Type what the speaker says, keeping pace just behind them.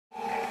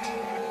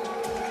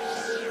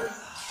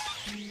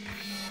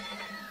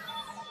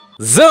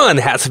So, und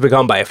herzlich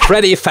willkommen bei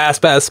Freddy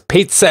Fazbears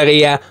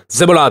Pizzeria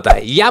Simulator.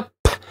 Yep,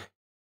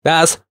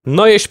 das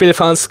neue Spiel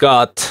von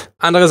Scott.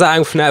 Andere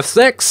sagen FNAF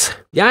 6.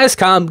 Ja, es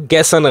kam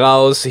gestern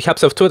raus. Ich habe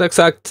es auf Twitter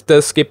gesagt,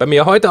 das geht bei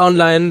mir heute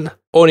online.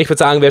 Und ich würde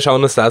sagen, wir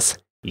schauen uns das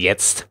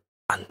jetzt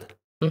an.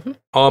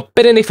 Und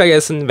bitte nicht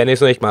vergessen, wenn ihr es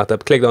noch nicht gemacht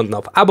habt, klickt unten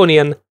auf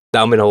Abonnieren.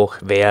 Daumen hoch,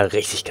 wäre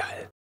richtig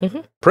geil.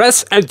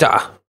 Press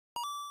Enter.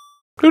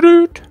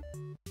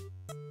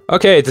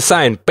 Okay,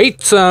 Design.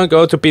 Pizza,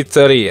 go to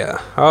Pizzeria.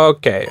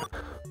 Okay.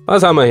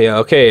 Was haben wir hier?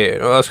 Okay,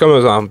 was können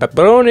wir sagen?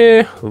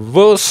 Pepperoni,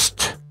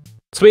 Wurst,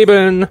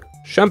 Zwiebeln,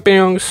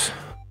 Champignons,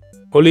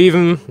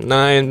 Oliven,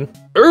 nein.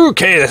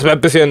 Okay, das wäre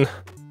ein bisschen...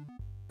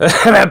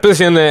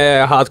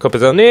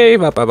 Hardcore-Pizza. Nee,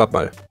 warte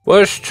mal.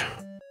 Wurst,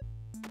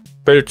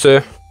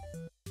 Pilze,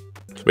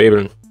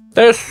 Zwiebeln.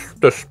 Das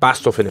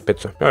passt doch für eine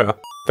Pizza. Ja, ja.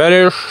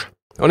 Fertig.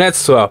 Und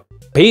jetzt zur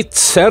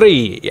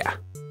Pizzeria.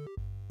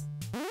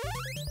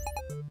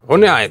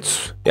 Runde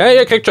 1. Ja,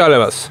 ihr kriegt schon alle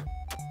was.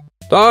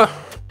 Da,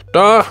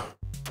 da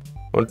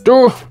und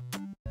du.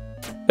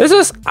 Ist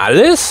es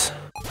alles?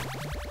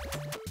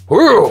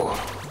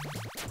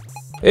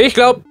 Ich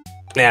glaube,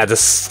 ja,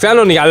 das kann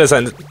doch nicht alles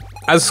sein.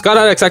 Also Scott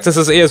hat ja gesagt, das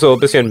ist eher so ein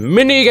bisschen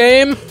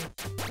Minigame.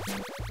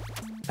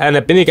 Eine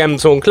Minigame,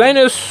 so ein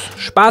kleines,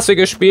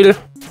 spaßiges Spiel.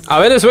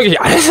 Aber wenn es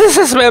wirklich alles ist,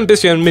 das wäre ein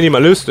bisschen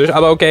minimalistisch,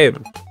 aber okay.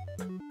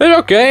 Ist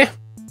okay.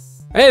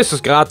 Hey, es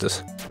ist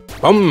gratis.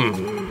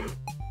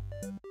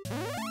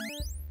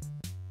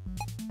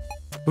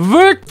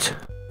 Wirkt!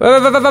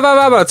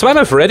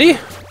 Zweimal Freddy?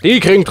 Die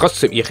kriegen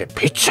trotzdem ihre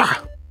Pizza.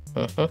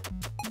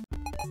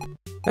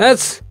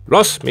 Jetzt,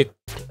 los mit...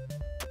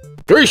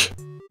 Durch!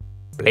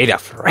 Blöder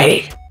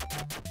Freddy.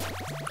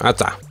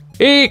 Also,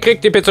 ich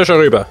krieg die Pizza schon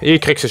rüber.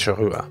 Ich krieg sie schon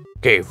rüber.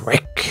 Geh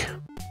weg.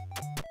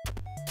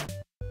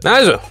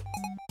 Also,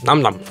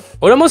 nam nam.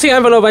 Oder muss ich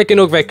einfach nur weit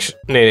genug weg...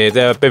 Nee,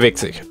 der bewegt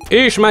sich.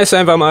 Ich schmeiße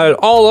einfach mal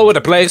all over the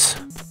place.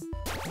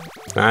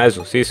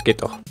 Also, sieh, es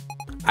geht doch.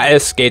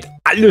 Es geht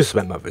alles,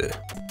 wenn man will.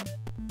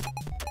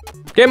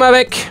 Geh mal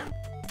weg.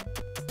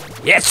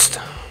 Jetzt.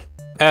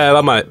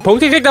 Warte mal.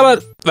 Punkte kriegt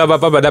aber...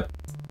 Warte.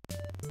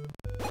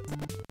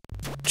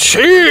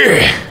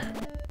 Tschüss.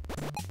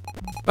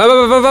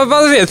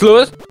 Was ist jetzt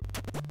los?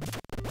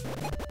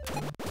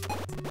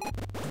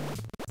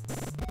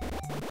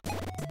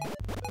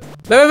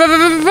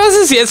 Was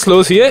ist jetzt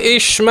los hier?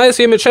 Ich schmeiß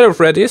hier mit Shadow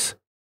Freddys.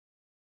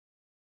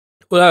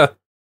 Oder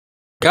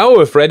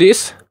graue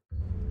Freddys.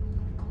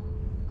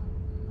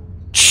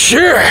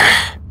 Tschüss.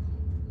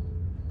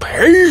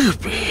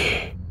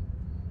 Baby.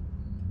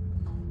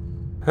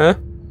 Hä?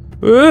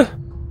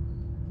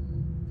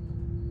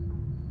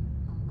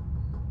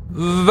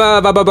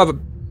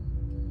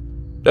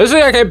 Das ist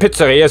ja kein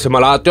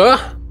Pizzeria-Simulator.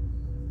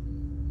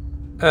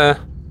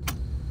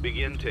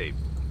 Begin tape.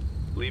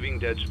 Leaving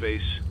dead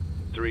space.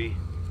 3,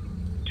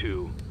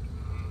 2,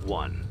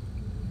 1.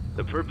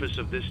 The purpose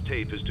of this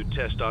tape is to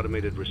test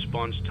automated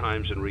response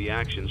times and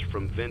reactions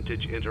from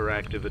vintage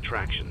interactive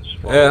attractions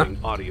following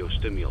audio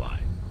stimuli.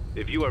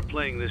 If you are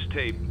playing this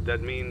tape,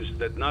 that means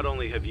that not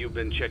only have you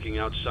been checking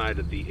outside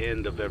at the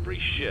end of every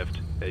shift,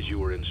 as you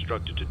were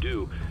instructed to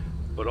do,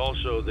 but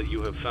also that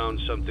you have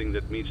found something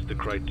that meets the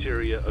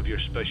criteria of your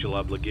special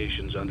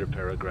obligations under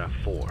paragraph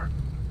 4.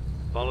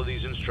 Follow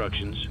these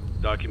instructions,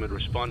 document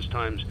response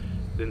times,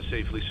 then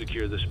safely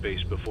secure the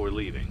space before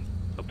leaving.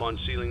 Upon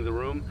sealing the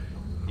room,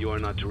 you are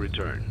not to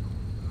return.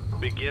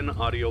 Begin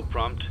audio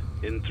prompt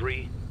in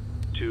 3,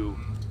 2,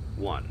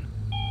 1.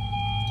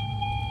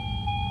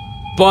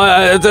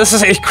 Boah, das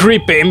ist echt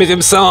creepy mit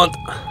dem Sound.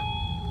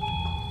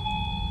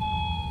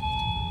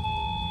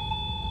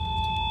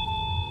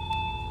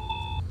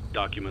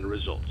 Document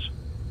results.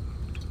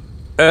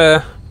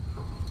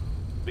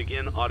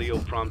 Begin audio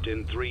prompt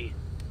in 3,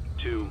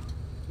 2,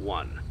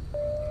 1.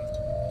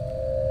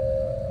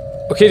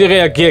 Okay, die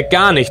reagiert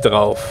gar nicht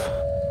drauf.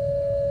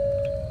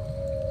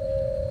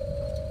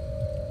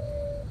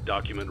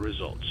 Document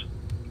results.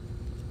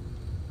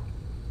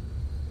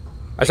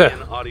 Also.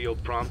 Begin audio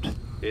prompt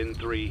in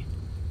 3,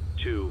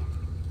 2,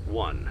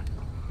 1.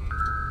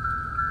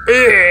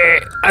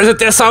 Also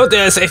der Sound,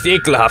 der ist echt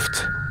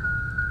ekelhaft.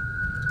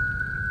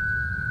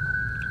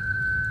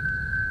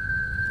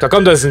 Da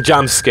kommt das ein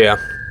Jumpscare.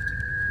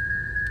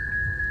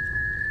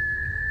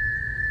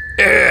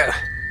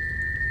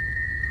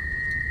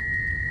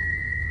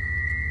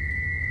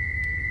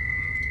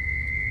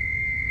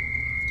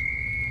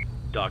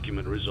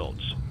 Document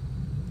results.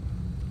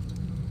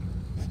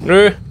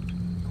 Nö.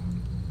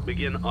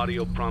 Begin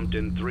audio prompt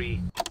in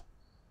 3,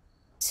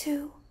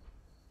 2,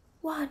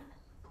 1.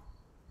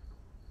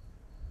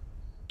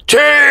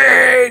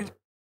 Change!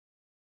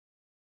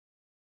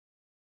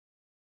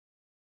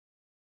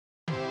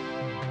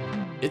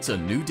 It's a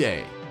new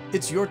day.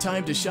 It's your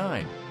time to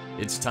shine.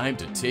 It's time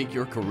to take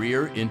your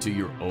career into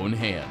your own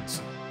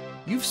hands.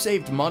 You've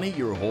saved money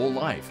your whole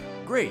life.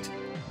 Great.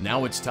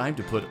 Now it's time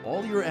to put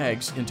all your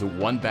eggs into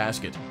one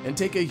basket and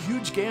take a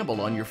huge gamble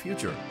on your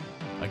future.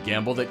 A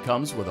gamble that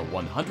comes with a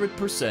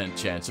 100%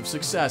 chance of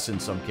success in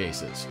some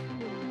cases.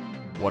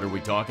 What are we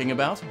talking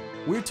about?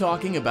 We're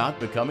talking about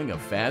becoming a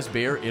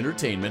Fazbear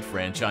Entertainment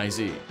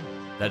franchisee.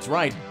 That's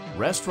right,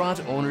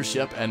 restaurant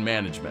ownership and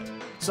management.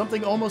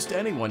 Something almost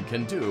anyone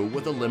can do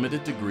with a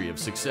limited degree of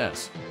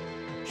success.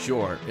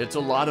 Sure, it's a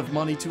lot of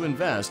money to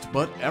invest,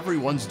 but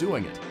everyone's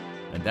doing it.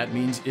 And that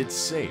means it's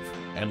safe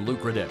and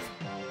lucrative.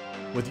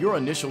 With your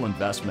initial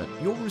investment,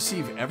 you'll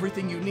receive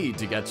everything you need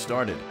to get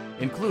started,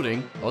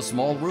 including a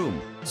small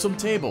room, some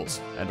tables,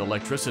 and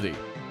electricity.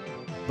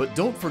 But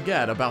don't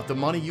forget about the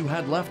money you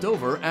had left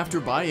over after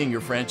buying your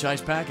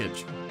franchise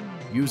package.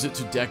 Use it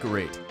to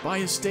decorate, buy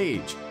a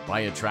stage,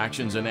 buy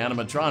attractions and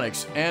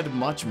animatronics, and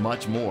much,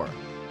 much more.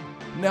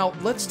 Now,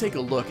 let's take a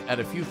look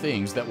at a few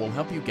things that will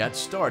help you get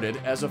started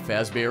as a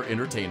Fazbear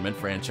Entertainment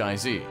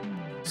franchisee,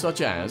 such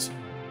as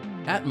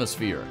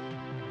atmosphere.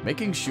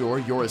 Making sure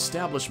your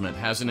establishment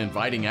has an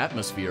inviting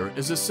atmosphere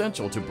is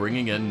essential to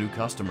bringing in new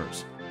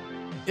customers.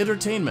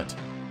 Entertainment.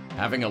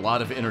 Having a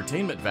lot of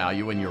entertainment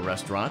value in your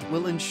restaurant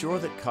will ensure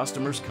that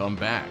customers come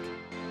back.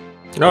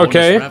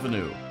 Okay. Bonus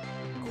revenue.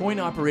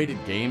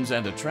 Coin-operated games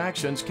and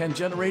attractions can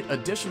generate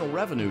additional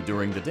revenue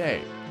during the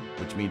day,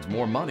 which means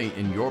more money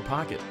in your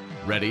pocket,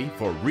 ready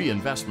for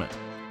reinvestment.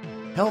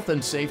 Health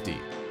and safety.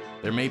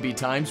 There may be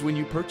times when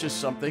you purchase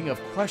something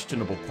of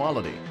questionable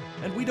quality,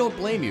 and we don't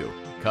blame you.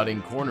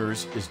 Cutting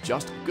corners is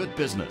just good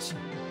business.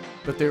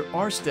 But there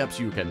are steps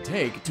you can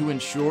take to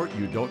ensure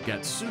you don't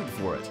get sued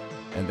for it.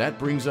 And that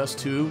brings us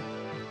to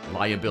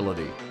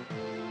liability.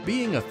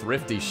 Being a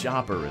thrifty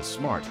shopper is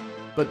smart,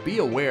 but be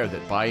aware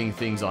that buying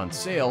things on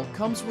sale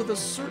comes with a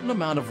certain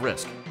amount of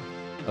risk.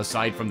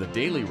 Aside from the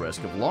daily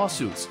risk of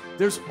lawsuits,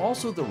 there's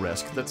also the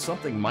risk that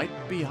something might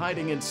be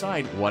hiding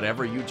inside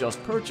whatever you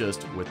just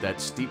purchased with that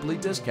steeply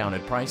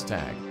discounted price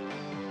tag.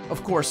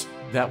 Of course,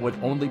 that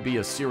would only be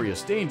a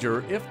serious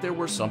danger if there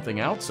were something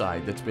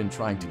outside that's been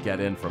trying to get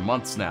in for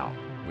months now,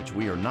 which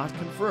we are not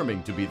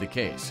confirming to be the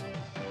case.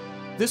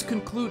 This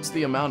concludes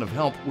the amount of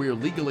help we're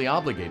legally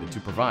obligated to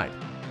provide.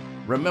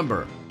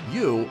 Remember,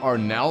 you are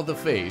now the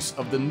face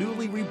of the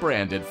newly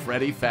rebranded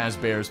Freddy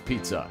Fazbears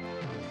Pizza.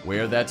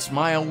 Wear that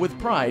smile with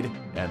pride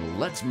and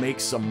let's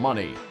make some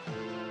money.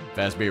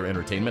 Fazbear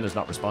Entertainment is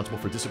not responsible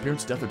for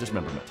disappearance, death, or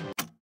dismemberment.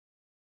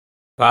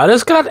 War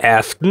das gerade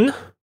Afton?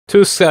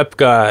 Two-Step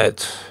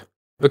Guide.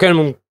 Wir können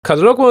im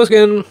Katalogmodus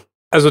gehen,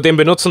 also den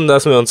benutzen,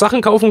 dass wir uns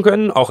Sachen kaufen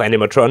können, auch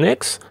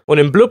Animatronics. Und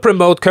im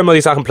Blueprint-Mode können wir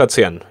die Sachen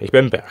platzieren. Ich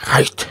bin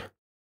bereit.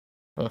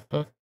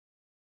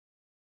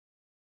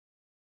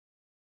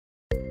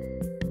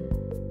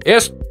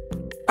 Erst...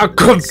 Ah,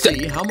 komm! Let's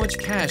see how much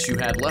cash you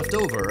had left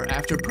over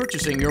after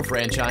purchasing your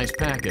franchise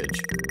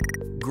package.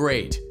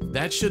 Great,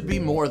 that should be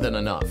more than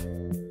enough.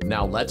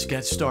 Now let's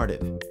get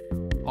started.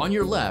 On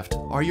your left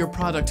are your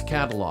product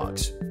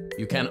catalogs.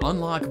 You can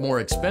unlock more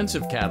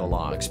expensive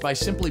catalogs by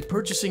simply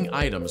purchasing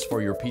items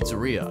for your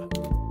pizzeria.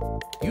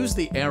 Use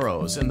the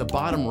arrows in the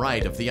bottom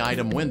right of the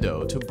item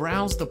window to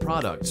browse the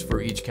products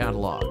for each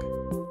catalog.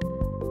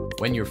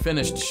 When you're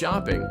finished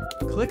shopping,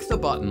 click the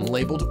button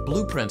labeled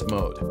Blueprint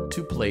Mode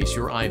to place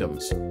your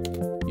items.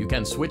 You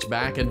can switch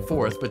back and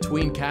forth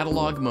between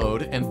Catalog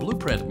Mode and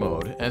Blueprint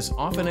Mode as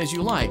often as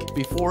you like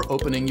before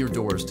opening your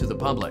doors to the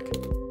public.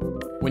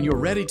 When you're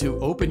ready to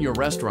open your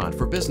restaurant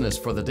for business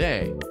for the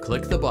day,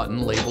 click the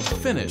button labeled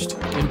Finished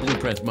in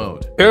Blueprint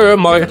Mode. Give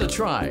it a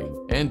try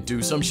and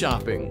do some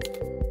shopping.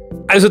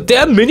 Also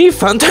der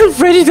Mini-Phantom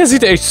Freddy, der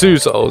sieht echt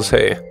süß aus,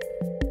 hey.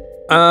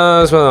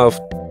 Pass mal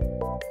auf.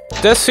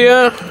 Das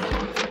hier.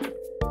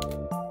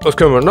 Was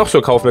können wir noch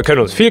so kaufen? Wir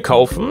können uns viel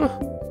kaufen.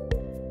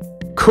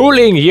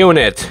 Cooling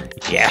Unit.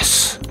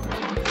 Yes.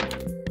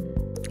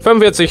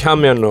 45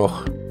 haben wir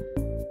noch.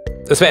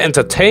 Das wäre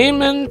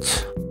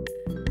Entertainment.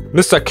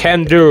 Mr.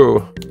 Can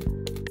Do.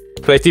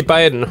 Vielleicht die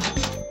beiden.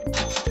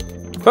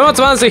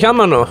 25 haben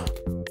wir noch.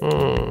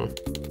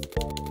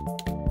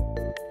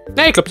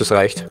 Ne, ich glaube, das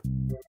reicht.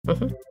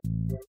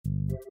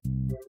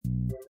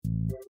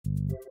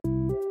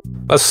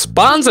 Was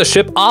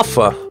Sponsorship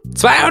Offer?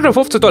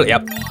 $250.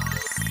 Ja.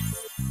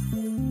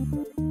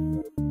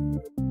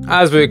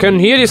 Also wir können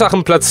hier die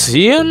Sachen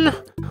platzieren.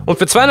 Und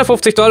für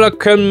 $250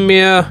 können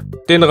wir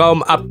den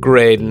Raum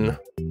upgraden.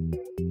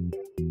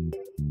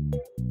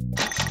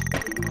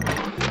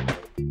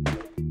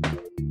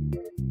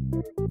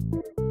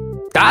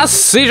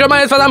 Das sieht schon mal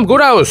jetzt verdammt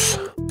gut aus.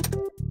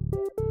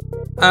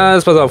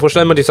 Also pass auf, wo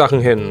stellen wir die Sachen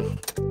hin?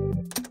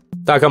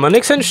 Da kann man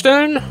nichts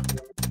hinstellen.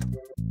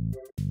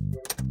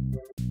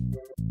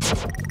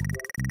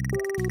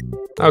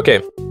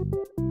 Okay.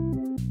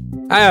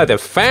 Ah ja, der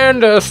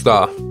Fan, der ist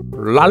da.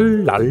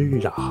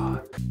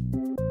 Lalala.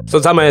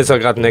 Sonst haben wir jetzt ja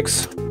gerade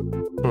nichts.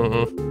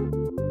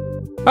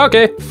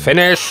 Okay,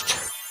 finished.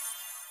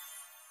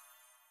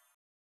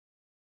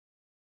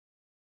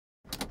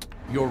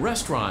 Your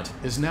restaurant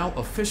is now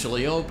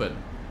officially open.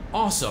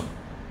 Awesome!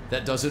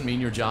 That doesn't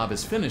mean your job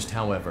is finished,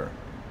 however.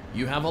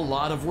 You have a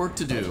lot of work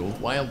to do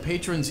while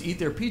patrons eat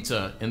their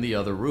pizza in the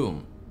other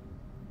room.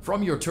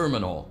 From your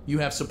terminal, you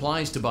have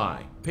supplies to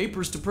buy,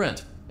 papers to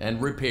print,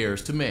 and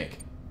repairs to make.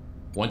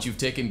 Once you've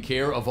taken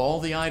care of all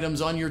the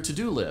items on your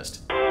to-do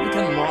list, you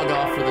can log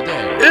off for the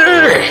day.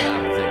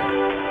 Out of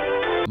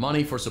there.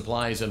 money for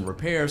supplies and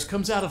repairs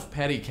comes out of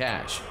petty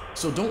cash,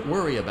 so don't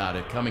worry about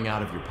it coming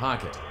out of your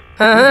pocket.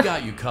 We've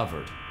got you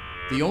covered.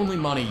 The only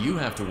money you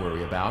have to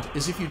worry about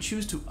is if you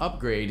choose to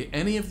upgrade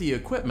any of the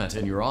equipment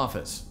in your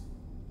office.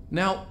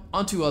 Now,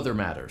 onto other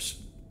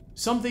matters.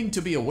 Something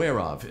to be aware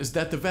of is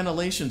that the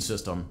ventilation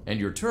system and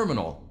your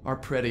terminal are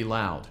pretty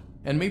loud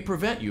and may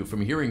prevent you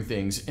from hearing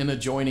things in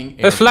adjoining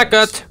air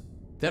vents.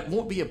 That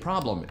won't be a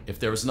problem if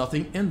there is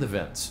nothing in the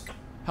vents.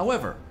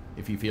 However,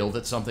 if you feel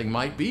that something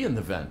might be in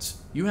the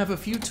vents, you have a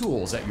few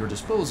tools at your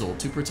disposal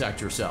to protect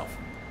yourself.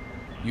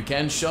 You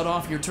can shut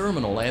off your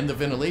terminal and the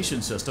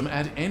ventilation system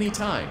at any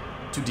time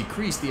to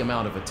decrease the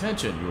amount of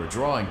attention you are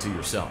drawing to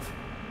yourself.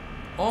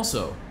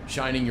 Also,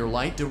 shining your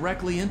light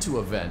directly into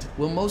a vent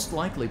will most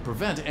likely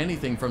prevent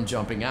anything from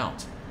jumping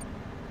out.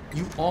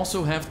 You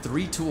also have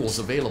 3 tools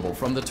available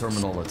from the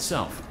terminal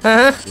itself.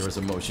 There is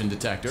a motion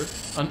detector,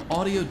 an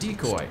audio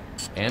decoy,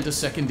 and a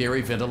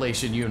secondary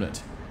ventilation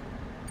unit.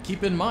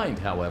 Keep in mind,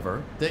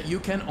 however, that you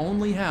can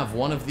only have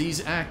one of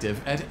these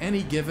active at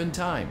any given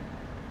time.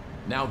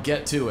 Now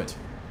get to it.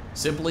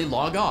 Simply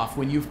log off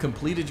when you've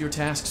completed your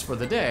tasks for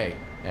the day,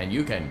 and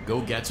you can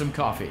go get some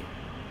coffee.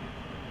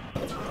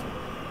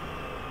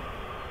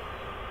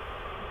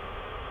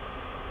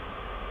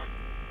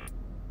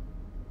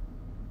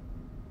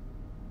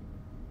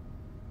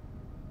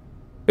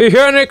 Ich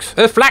höre nix,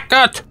 es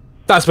flackert.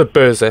 Das wird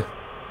böse.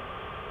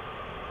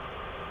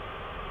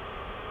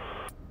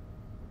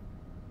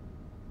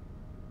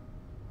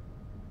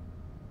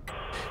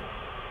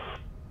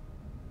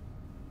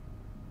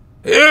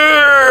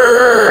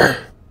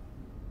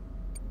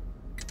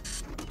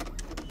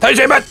 Da ist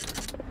jemand!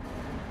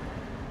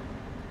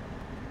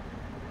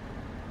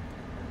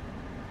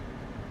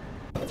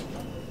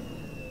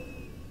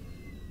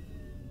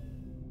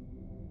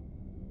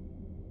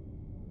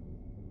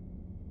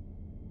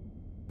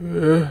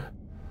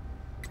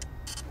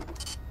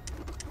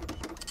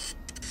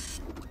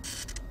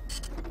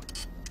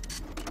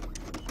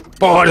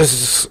 Boah, das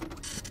ist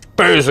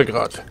böse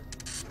gerade.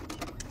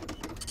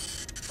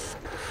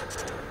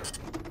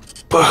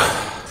 Boah.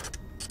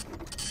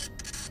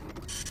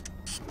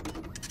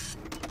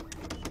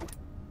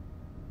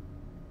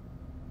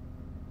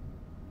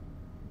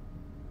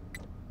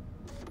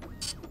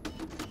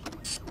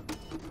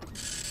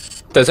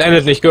 Das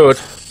endet nicht gut.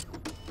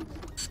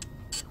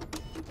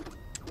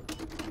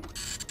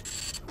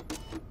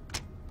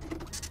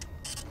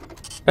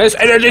 Es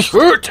endet nicht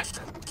gut.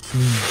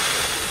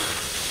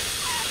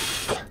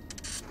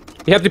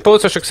 Ich habe die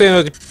Poster schon gesehen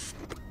oder die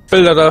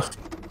Bilder da.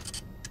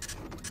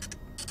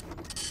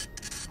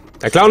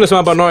 Der Clown ist mal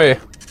aber neu.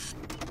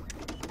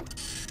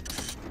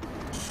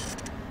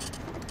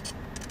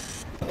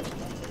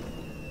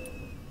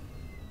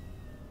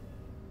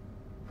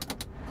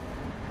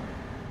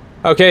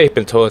 Okay, ich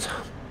bin tot.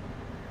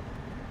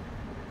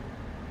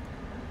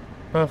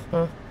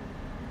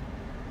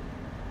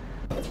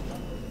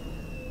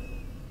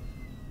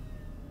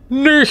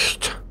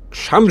 Nicht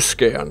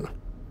Jumpscaren.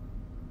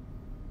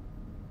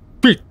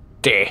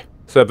 Bitte.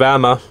 Es wird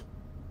wärmer.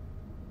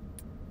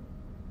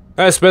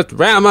 Es wird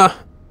wärmer.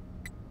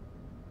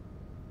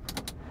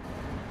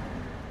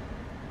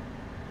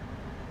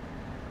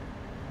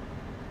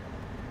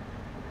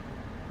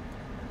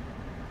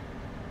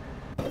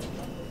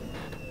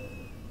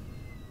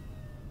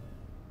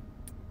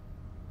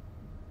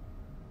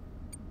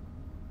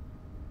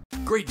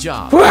 Great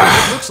job.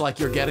 It looks like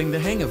you're getting the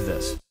hang of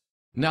this.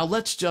 Now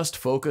let's just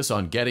focus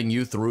on getting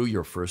you through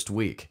your first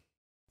week.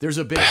 There's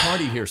a big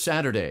party here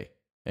Saturday,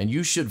 and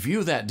you should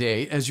view that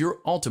day as your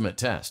ultimate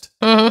test.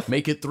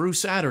 Make it through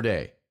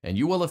Saturday, and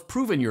you will have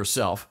proven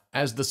yourself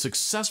as the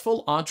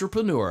successful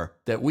entrepreneur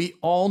that we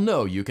all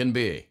know you can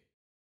be.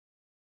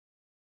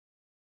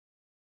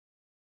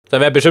 Da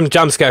wird bestimmt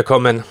Jumpscare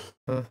kommen.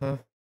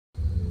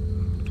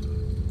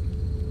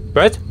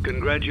 Right?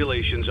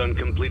 Congratulations on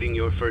completing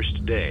your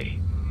first day.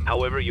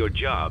 However, your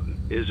job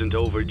isn't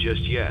over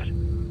just yet.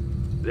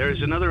 There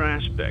is another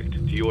aspect to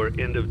your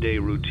end-of-day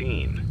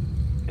routine,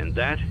 and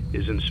that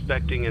is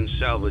inspecting and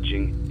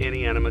salvaging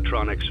any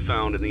animatronics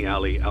found in the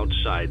alley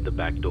outside the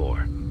back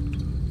door.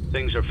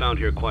 Things are found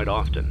here quite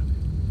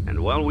often, and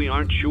while we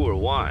aren't sure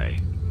why,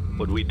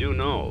 what we do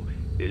know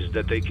is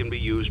that they can be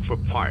used for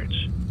parts,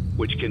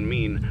 which can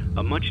mean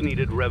a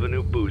much-needed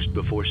revenue boost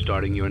before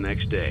starting your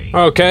next day.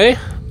 Okay.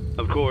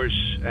 Of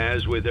course,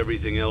 as with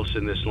everything else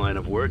in this line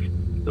of work,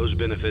 those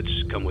benefits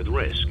come with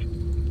risk.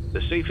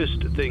 The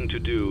safest thing to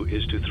do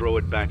is to throw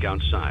it back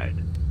outside,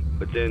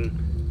 but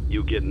then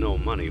you get no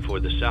money for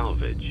the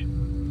salvage.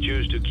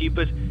 Choose to keep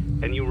it,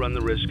 and you run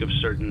the risk of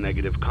certain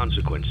negative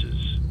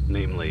consequences,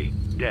 namely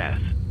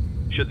death,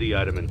 should the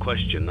item in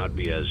question not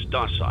be as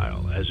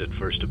docile as it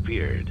first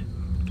appeared.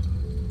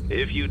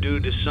 If you do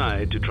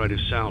decide to try to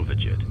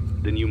salvage it,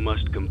 then you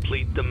must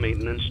complete the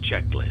maintenance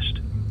checklist.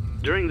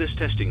 During this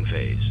testing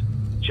phase,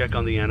 check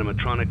on the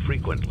animatronic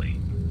frequently.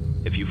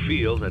 If you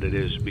feel that it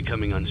is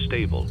becoming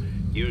unstable,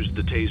 use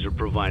the taser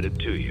provided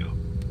to you.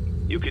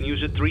 You can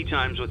use it 3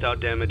 times without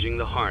damaging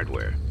the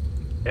hardware.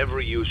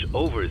 Every use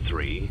over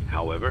 3,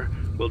 however,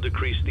 will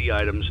decrease the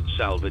item's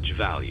salvage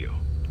value.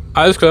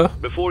 Alles klar.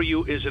 Before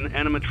you is an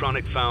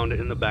animatronic found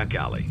in the back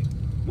alley.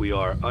 We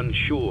are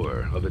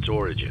unsure of its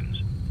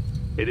origins.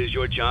 It is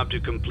your job to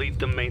complete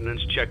the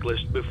maintenance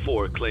checklist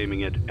before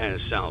claiming it as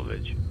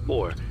salvage.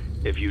 Or,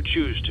 if you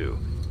choose to,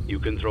 you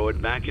can throw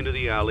it back into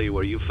the alley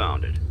where you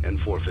found it and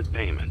forfeit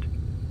payment.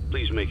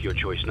 Please make your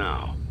choice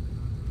now.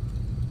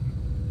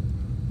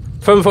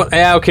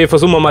 Ja, okay,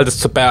 versuchen wir mal das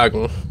zu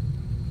bergen.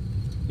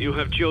 You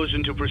have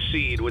chosen to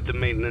proceed with the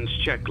maintenance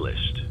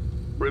checklist.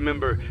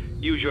 Remember,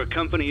 use your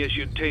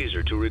company-issued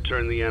taser to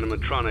return the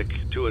animatronic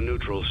to a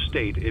neutral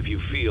state if you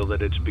feel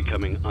that it's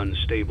becoming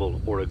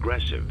unstable or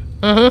aggressive.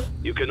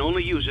 You can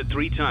only use it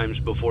 3 times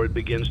before it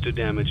begins to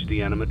damage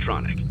the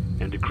animatronic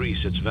and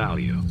decrease its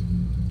value.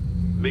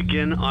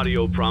 Begin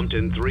audio prompt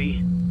in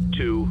 3,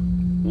 2,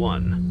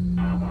 1.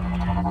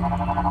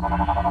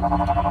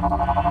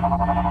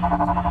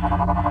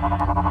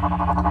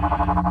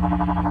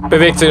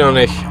 Bewegt sich noch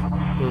nicht.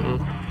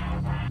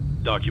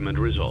 Document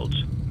results.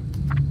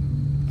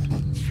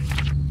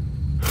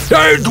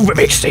 Nein, du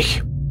bewegst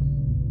dich.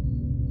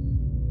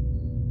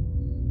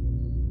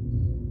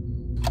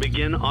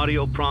 Begin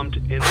audio prompt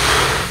in 3,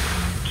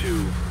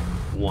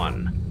 2,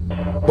 1.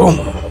 Boom.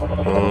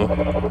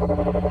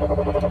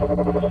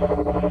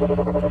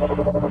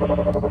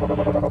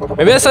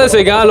 Mir ist alles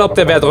egal, ob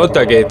der Wert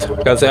runtergeht.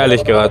 Ganz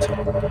ehrlich gerade.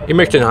 Ich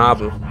möchte ihn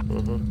haben.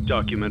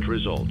 Document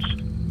results.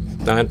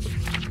 Nein.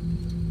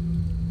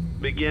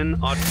 Begin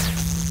audio.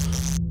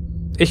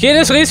 Ich gehe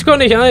das Risiko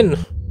nicht ein.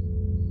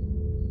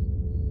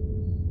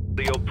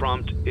 Audio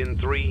prompt in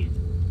 3,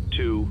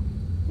 2,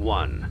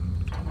 1.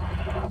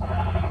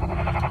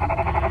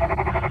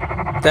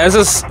 Das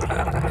ist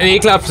ein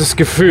ekelhaftes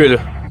Gefühl,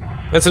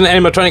 wenn du einen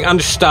Animatronic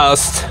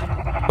anstarrst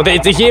und er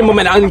dich jeden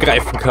Moment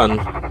angreifen kann.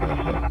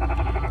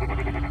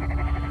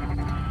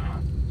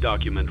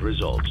 Document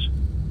results.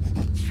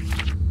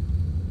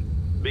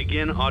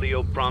 Begin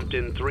audio prompt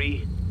in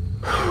 3,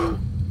 2,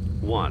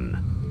 1.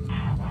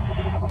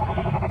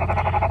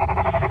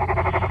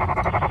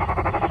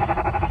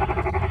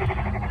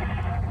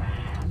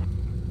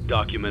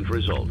 Document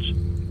results.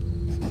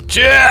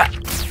 Tja!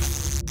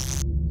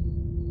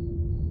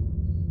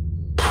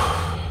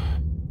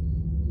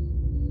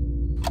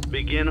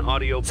 Begin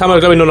audio. Das haben wir,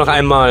 glaube ich, nur noch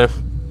einmal.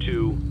 2,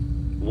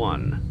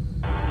 1.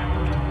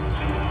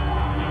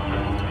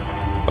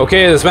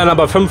 Okay, das wären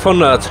aber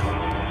 500.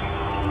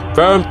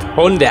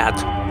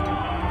 500.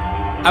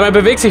 Aber er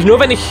bewegt sich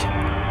nur, wenn ich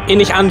ihn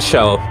nicht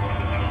anschaue.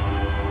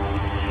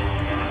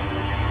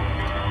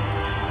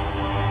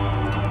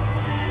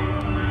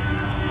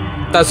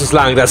 Das ist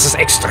lang, das ist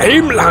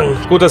extrem lang.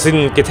 Gut, dass ich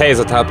ihn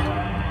getasert habe.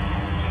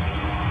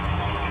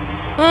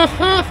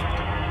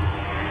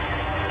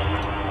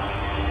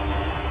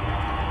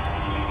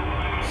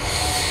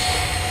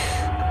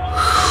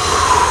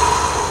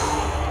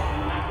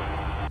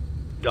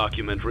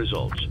 Document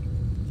results.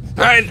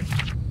 Nein!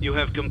 You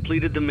have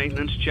completed the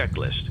maintenance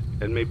checklist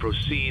and may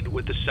proceed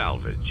with the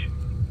salvage.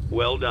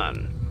 Well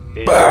done.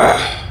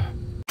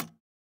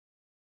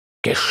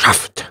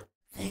 Geschafft!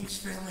 Thanks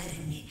for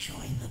letting me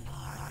join the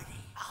party.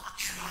 I'll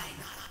try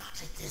not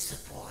to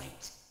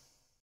disappoint.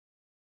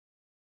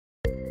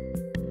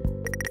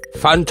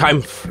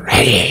 Funtime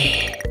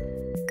Freddy!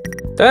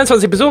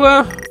 23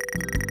 Besucher.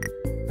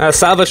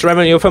 Salvage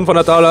Revenue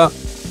 $500.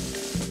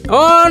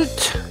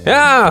 Und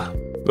ja,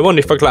 wir wurden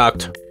nicht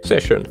verklagt.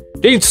 Sehr schön.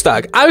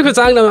 Dienstag. Aber ich würde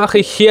sagen, dann mache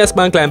ich hier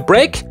erstmal einen kleinen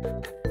Break.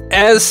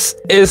 Es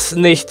ist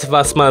nicht,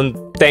 was man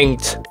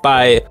denkt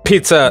bei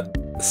Pizza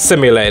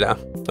Simulator.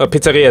 Oder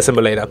Pizzeria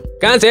Simulator.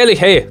 Ganz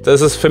ehrlich, hey,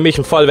 das ist für mich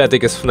ein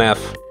vollwertiges FNAF.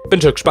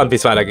 Bin schon gespannt, wie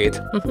es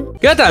weitergeht.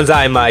 Gut, dann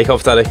sei mal, ich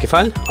hoffe, es hat euch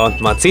gefallen.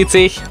 Und man sieht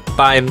sich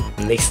beim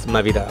nächsten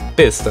Mal wieder.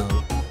 Bis dann.